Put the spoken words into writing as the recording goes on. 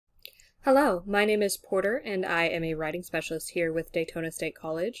Hello, my name is Porter and I am a writing specialist here with Daytona State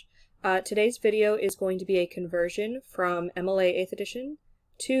College. Today's video is going to be a conversion from MLA 8th edition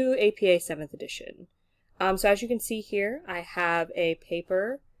to APA 7th edition. So as you can see here, I have a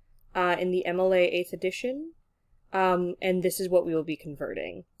paper in the MLA 8th edition, and this is what we will be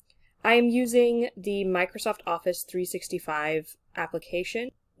converting. I am using the Microsoft Office 365 application,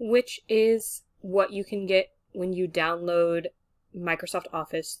 which is what you can get when you download Microsoft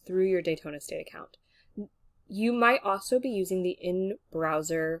Office through your Daytona State account. You might also be using the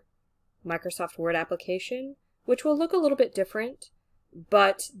in-browser Microsoft Word application, which will look a little bit different,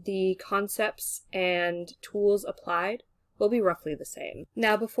 but the concepts and tools applied will be roughly the same.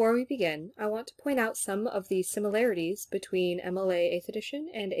 Now, before we begin, I want to point out some of the similarities between MLA 8th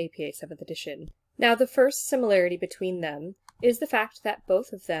edition and APA 7th edition. Now, the first similarity between them is the fact that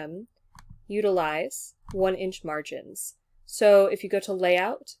both of them utilize 1-inch margins. So if you go to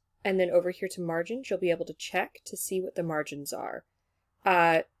Layout and then over here to Margins, you'll be able to check to see what the margins are.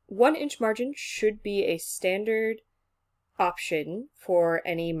 1-inch margin should be a standard option for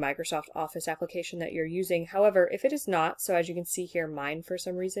any Microsoft Office application that you're using. However, if it is not, so as you can see here, mine for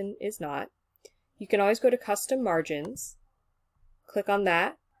some reason is not, you can always go to Custom Margins, click on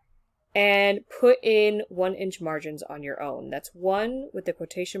that, and put in 1-inch margins on your own. That's 1 with the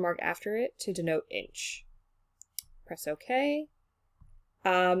quotation mark after it to denote inch. Press OK,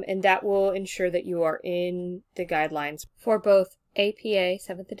 and that will ensure that you are in the guidelines for both APA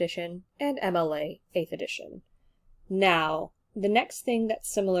 7th edition and MLA 8th edition. Now, the next thing that's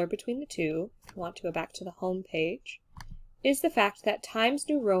similar between the two, if you want to go back to the home page, is the fact that Times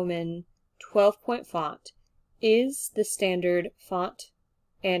New Roman 12-point font is the standard font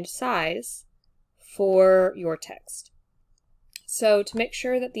and size for your text. So to make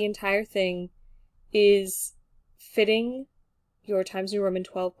sure that the entire thing is fitting your Times New Roman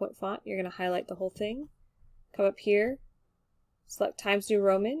 12-point font, you're going to highlight the whole thing, come up here, select Times New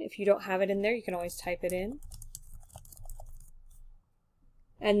Roman. If you don't have it in there, you can always type it in,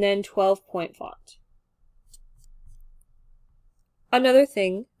 and then 12-point font. Another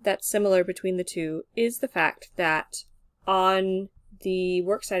thing that's similar between the two is the fact that on the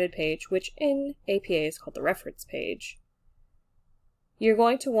Works Cited page, which in APA is called the reference page, you're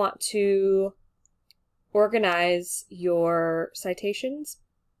going to want to organize your citations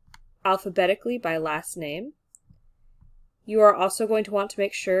alphabetically by last name. You are also going to want to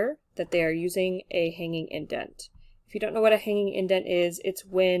make sure that they are using a hanging indent. If you don't know what a hanging indent is, it's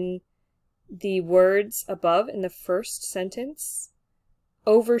when the words above in the first sentence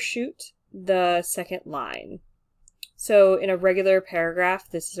overshoot the second line. So in a regular paragraph,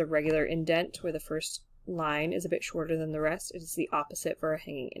 this is a regular indent where the first line is a bit shorter than the rest. It is the opposite for a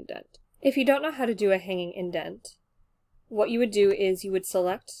hanging indent. If you don't know how to do a hanging indent, what you would do is you would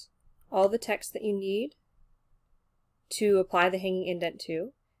select all the text that you need to apply the hanging indent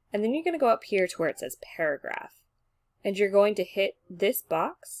to, and then you're going to go up here to where it says paragraph, and you're going to hit this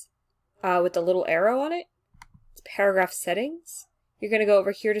box with the little arrow on it. It's paragraph settings. You're going to go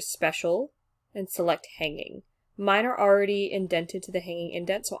over here to special and select hanging. Mine are already indented to the hanging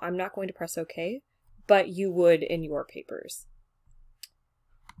indent, so I'm not going to press OK, but you would in your papers.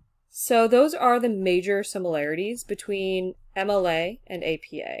 So those are the major similarities between MLA and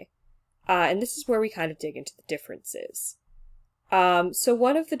APA. And this is where we kind of dig into the differences. So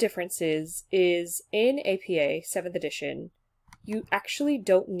one of the differences is in APA 7th edition, you actually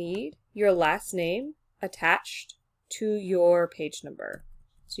don't need your last name attached to your page number.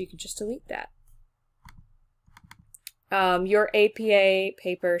 So you can just delete that. Your APA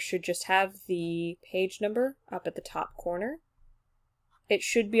paper should just have the page number up at the top corner. It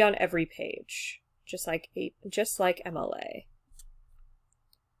should be on every page, just like MLA.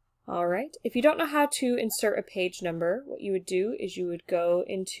 All right, if you don't know how to insert a page number, what you would do is you would go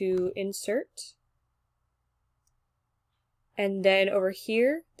into Insert, and then over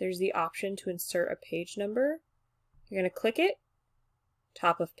here, there's the option to insert a page number. You're going to click it,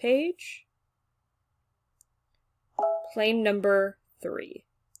 top of page, plain number 3,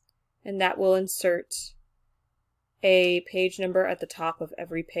 and that will insert a page number at the top of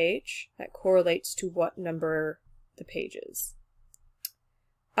every page that correlates to what number the page is.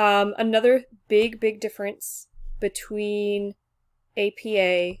 Another big difference between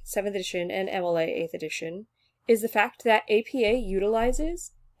APA 7th edition and MLA 8th edition is the fact that APA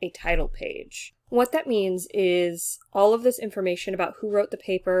utilizes a title page. What that means is all of this information about who wrote the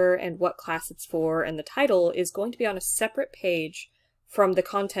paper and what class it's for and the title is going to be on a separate page from the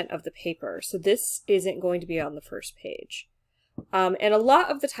content of the paper. So this isn't going to be on the first page. And a lot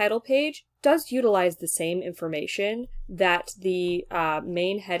of the title page does utilize the same information that the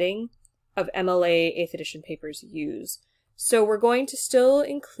main heading of MLA 8th edition papers use. So we're going to still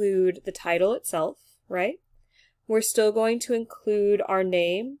include the title itself, right? We're still going to include our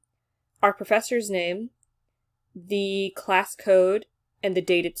name, our professor's name, the class code, and the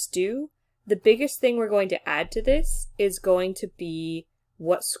date it's due. The biggest thing we're going to add to this is going to be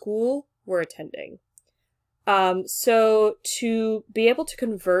what school we're attending. So to be able to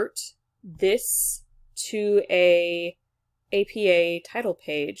convert this to a APA title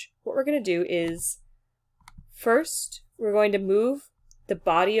page, what we're going to do is first we're going to move the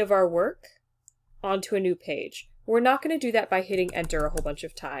body of our work onto a new page. We're not going to do that by hitting enter a whole bunch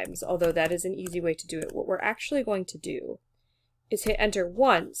of times, although that is an easy way to do it. What we're actually going to do is hit enter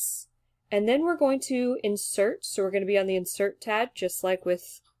once, and then we're going to insert. So we're going to be on the insert tab, just like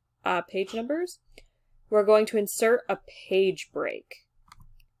with page numbers. We're going to insert a page break.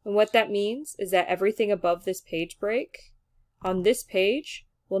 And what that means is that everything above this page break on this page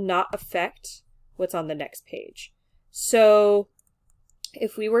will not affect what's on the next page. So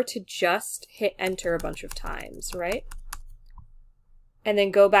if we were to just hit enter a bunch of times, right? And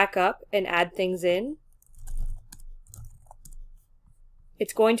then go back up and add things in,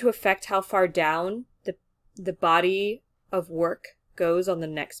 it's going to affect how far down the body of work goes on the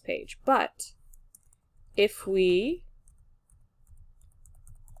next page. But if we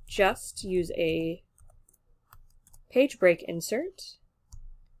just use a page break insert,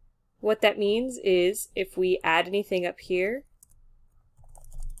 what that means is if we add anything up here,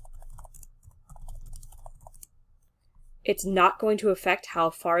 it's not going to affect how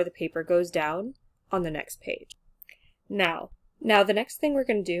far the paper goes down on the next page. Now the next thing we're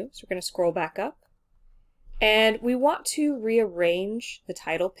going to do is we're going to scroll back up, and we want to rearrange the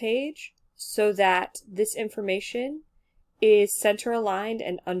title page so that this information is center aligned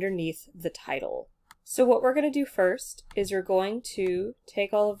and underneath the title. So what we're going to do first is we're going to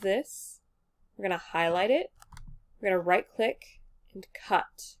take all of this, we're going to highlight it, we're going to right click and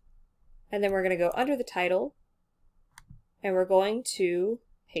cut, and then we're going to go under the title and we're going to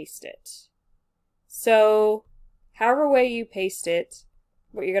paste it. So however way you paste it,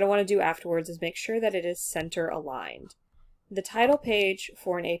 what you're going to want to do afterwards is make sure that it is center aligned. The title page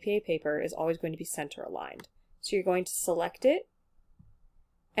for an APA paper is always going to be center aligned. So you're going to select it,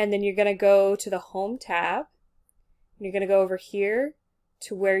 and then you're going to go to the Home tab, and you're going to go over here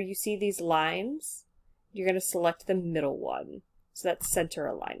to where you see these lines. You're going to select the middle one, so that's center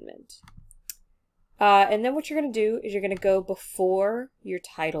alignment. And then what you're going to do is you're going to go before your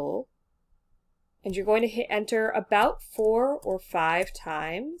title, and you're going to hit enter about 4 or 5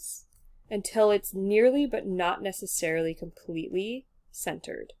 times until it's nearly but not necessarily completely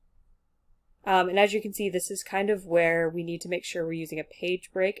centered. And as you can see, this is kind of where we need to make sure we're using a page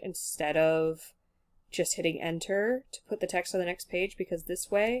break instead of just hitting enter to put the text on the next page, because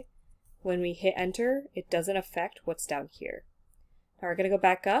this way, when we hit enter, it doesn't affect what's down here. Now we're going to go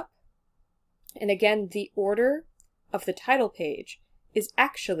back up, and again, the order of the title page is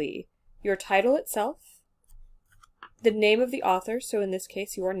actually your title itself, the name of the author, so in this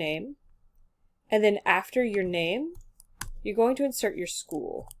case, your name, and then after your name, you're going to insert your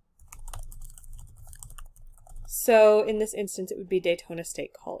school. So in this instance, it would be Daytona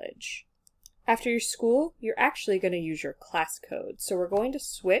State College. After your school, you're actually going to use your class code. So we're going to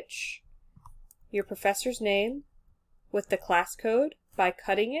switch your professor's name with the class code by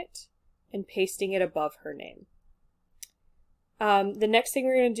cutting it and pasting it above her name. The next thing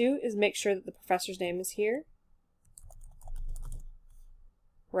we're going to do is make sure that the professor's name is here.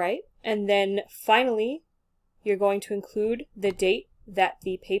 Right? And then finally, you're going to include the date that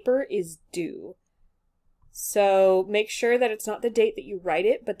the paper is due. So make sure that it's not the date that you write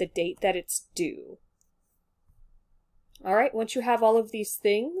it, but the date that it's due. All right, once you have all of these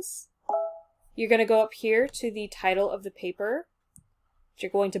things, you're going to go up here to the title of the paper. You're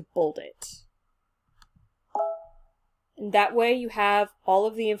going to bold it. And that way you have all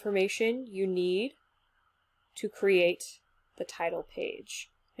of the information you need to create the title page.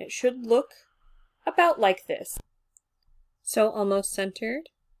 And it should look about like this. So almost centered,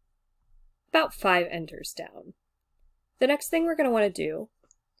 about 5 enters down. The next thing we're going to want to do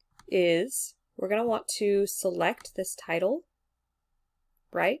is we're going to want to select this title,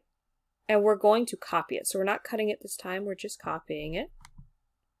 right? And we're going to copy it. So we're not cutting it this time, we're just copying it.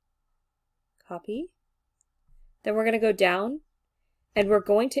 Copy. Then we're going to go down and we're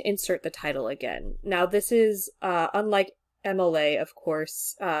going to insert the title again. Now this is unlike MLA, of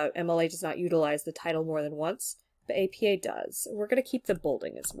course. MLA does not utilize the title more than once, but APA does. We're going to keep the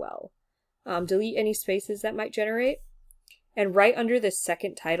bolding as well. Delete any spaces that might generate. And right under this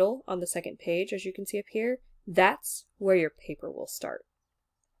second title on the second page, as you can see up here, that's where your paper will start.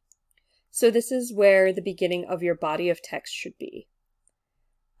 So this is where the beginning of your body of text should be.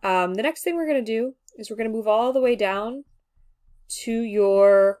 The next thing we're going to do is we're going to move all the way down to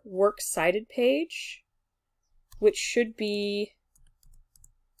your Works Cited page, which should be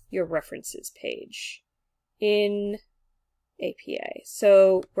your references page in APA.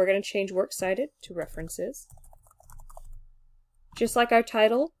 So we're going to change Works Cited to references. Just like our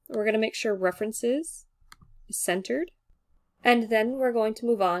title, we're going to make sure references is centered. And then we're going to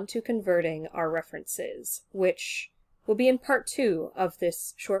move on to converting our references, which will be in part 2 of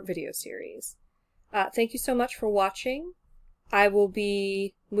this short video series. Thank you so much for watching. I will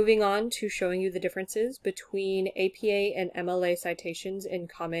be moving on to showing you the differences between APA and MLA citations in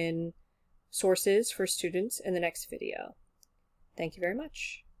common sources for students in the next video. Thank you very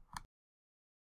much.